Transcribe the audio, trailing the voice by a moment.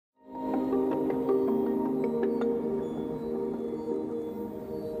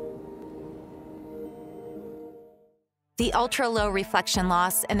The ultra-low reflection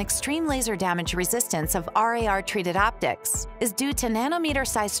loss and extreme laser damage resistance of RAR-treated optics is due to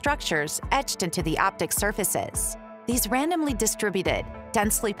nanometer-sized structures etched into the optic surfaces. These randomly distributed,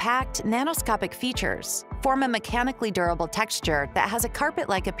 densely packed nanoscopic features form a mechanically durable texture that has a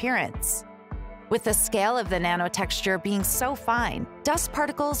carpet-like appearance. With the scale of the nano-texture being so fine, dust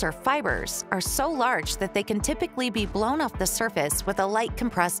particles or fibers are so large that they can typically be blown off the surface with a light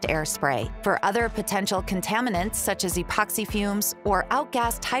compressed air spray. For other potential contaminants such as epoxy fumes or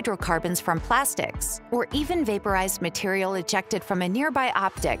outgassed hydrocarbons from plastics, or even vaporized material ejected from a nearby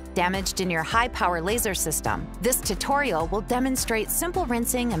optic damaged in your high-power laser system, this tutorial will demonstrate simple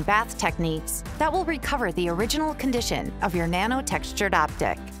rinsing and bath techniques that will recover the original condition of your nano-textured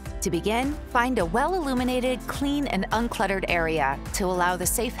optic. To begin, find a well-illuminated, clean, and uncluttered area to allow the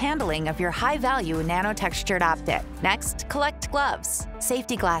safe handling of your high-value nano-textured optic. Next, collect gloves,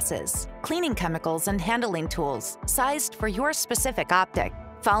 safety glasses, cleaning chemicals, and handling tools sized for your specific optic.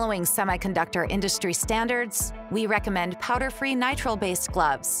 Following semiconductor industry standards, we recommend powder-free nitrile-based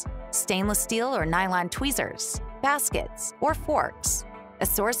gloves, stainless steel or nylon tweezers, baskets, or forks, a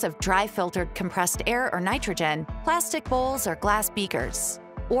source of dry-filtered compressed air or nitrogen, plastic bowls or glass beakers,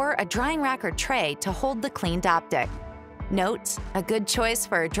 or a drying rack or tray to hold the cleaned optic. Note, a good choice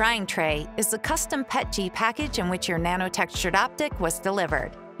for a drying tray is the custom PETG package in which your nano-textured optic was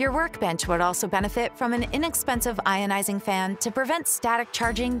delivered. Your workbench would also benefit from an inexpensive ionizing fan to prevent static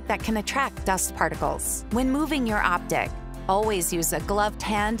charging that can attract dust particles. When moving your optic, always use a gloved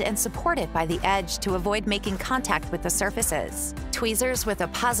hand and support it by the edge to avoid making contact with the surfaces. Tweezers with a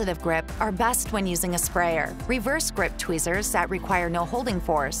positive grip are best when using a sprayer. Reverse grip tweezers that require no holding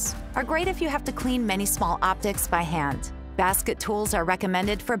force are great if you have to clean many small optics by hand. Basket tools are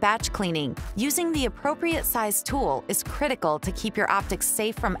recommended for batch cleaning. Using the appropriate size tool is critical to keep your optics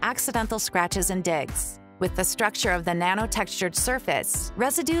safe from accidental scratches and digs. With the structure of the nano-textured surface,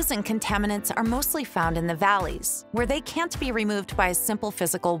 residues and contaminants are mostly found in the valleys, where they can't be removed by a simple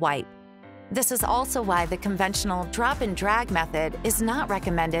physical wipe. This is also why the conventional drop-and-drag method is not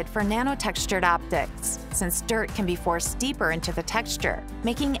recommended for nano-textured optics, since dirt can be forced deeper into the texture,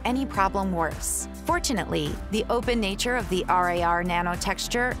 making any problem worse. Fortunately, the open nature of the RAR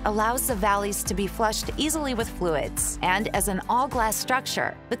nano-texture allows the valleys to be flushed easily with fluids, and as an all-glass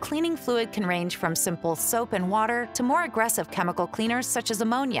structure, the cleaning fluid can range from simple soap and water to more aggressive chemical cleaners such as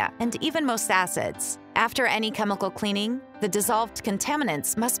ammonia and even most acids. After any chemical cleaning, the dissolved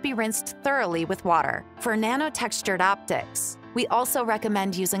contaminants must be rinsed thoroughly with water. For nano-textured optics, we also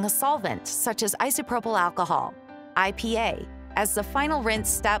recommend using a solvent such as isopropyl alcohol, IPA, as the final rinse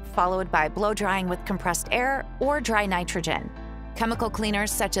step, followed by blow drying with compressed air or dry nitrogen. Chemical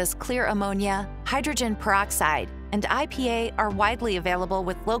cleaners such as clear ammonia, hydrogen peroxide, and IPA are widely available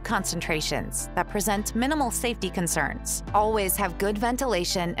with low concentrations that present minimal safety concerns. Always have good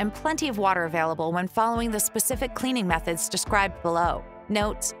ventilation and plenty of water available when following the specific cleaning methods described below.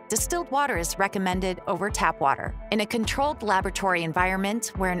 Note, distilled water is recommended over tap water. In a controlled laboratory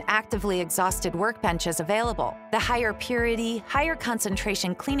environment where an actively exhausted workbench is available, the higher purity, higher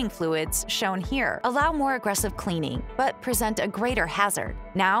concentration cleaning fluids shown here allow more aggressive cleaning, but present a greater hazard.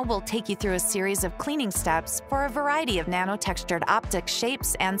 Now we'll take you through a series of cleaning steps for a variety of nano-textured optic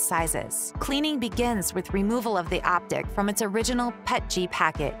shapes and sizes. Cleaning begins with removal of the optic from its original PETG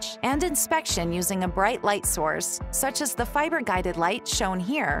package and inspection using a bright light source, such as the fiber-guided light shown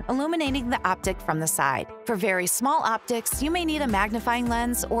here, illuminating the optic from the side. For very small optics, you may need a magnifying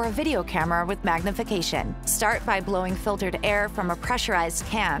lens or a video camera with magnification. Start by blowing filtered air from a pressurized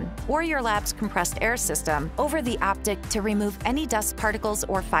can or your lab's compressed air system over the optic to remove any dust particles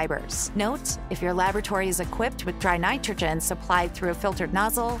or fibers. Note, if your laboratory is equipped with dry nitrogen supplied through a filtered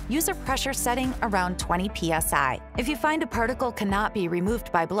nozzle, use a pressure setting around 20 psi. If you find a particle cannot be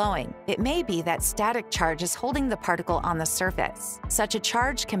removed by blowing, it may be that static charge is holding the particle on the surface. Such a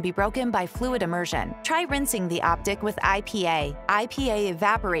charge can be broken by fluid immersion. Try rinsing the optic with IPA. IPA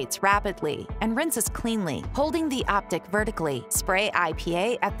evaporates rapidly and rinses cleanly, holding the optic vertically. Spray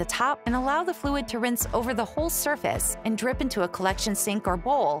IPA at the top and allow the fluid to rinse over the whole surface and drip into a collection sink or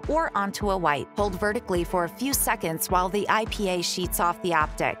bowl or onto a wipe. Hold vertically for a few seconds while the IPA sheets off the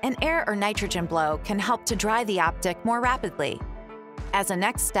optic. An air or nitrogen blow can help to dry the optic more rapidly. As a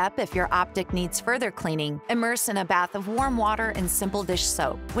next step, if your optic needs further cleaning, immerse in a bath of warm water and simple dish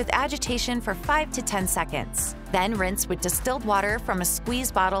soap with agitation for 5 to 10 seconds. Then rinse with distilled water from a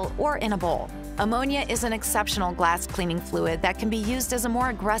squeeze bottle or in a bowl. Ammonia is an exceptional glass cleaning fluid that can be used as a more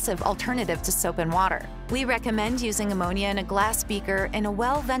aggressive alternative to soap and water. We recommend using ammonia in a glass beaker in a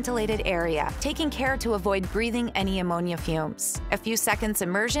well-ventilated area, taking care to avoid breathing any ammonia fumes. A few seconds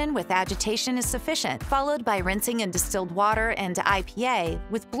immersion with agitation is sufficient, followed by rinsing in distilled water and IPA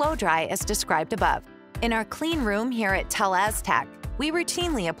with blow-dry as described above. In our clean room here at TelAztec, we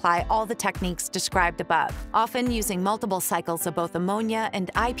routinely apply all the techniques described above, often using multiple cycles of both ammonia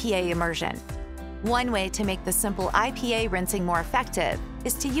and IPA immersion. One way to make the simple IPA rinsing more effective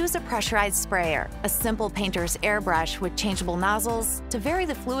is to use a pressurized sprayer, a simple painter's airbrush with changeable nozzles to vary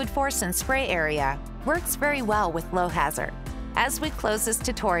the fluid force and spray area. Works very well with low hazard. As we close this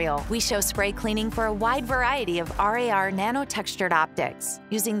tutorial, we show spray cleaning for a wide variety of RAR nano-textured optics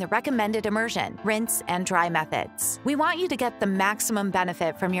using the recommended immersion, rinse, and dry methods. We want you to get the maximum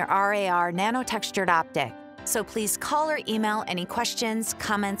benefit from your RAR nano-textured optic. So please call or email any questions,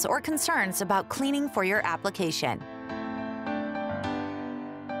 comments, or concerns about cleaning for your application.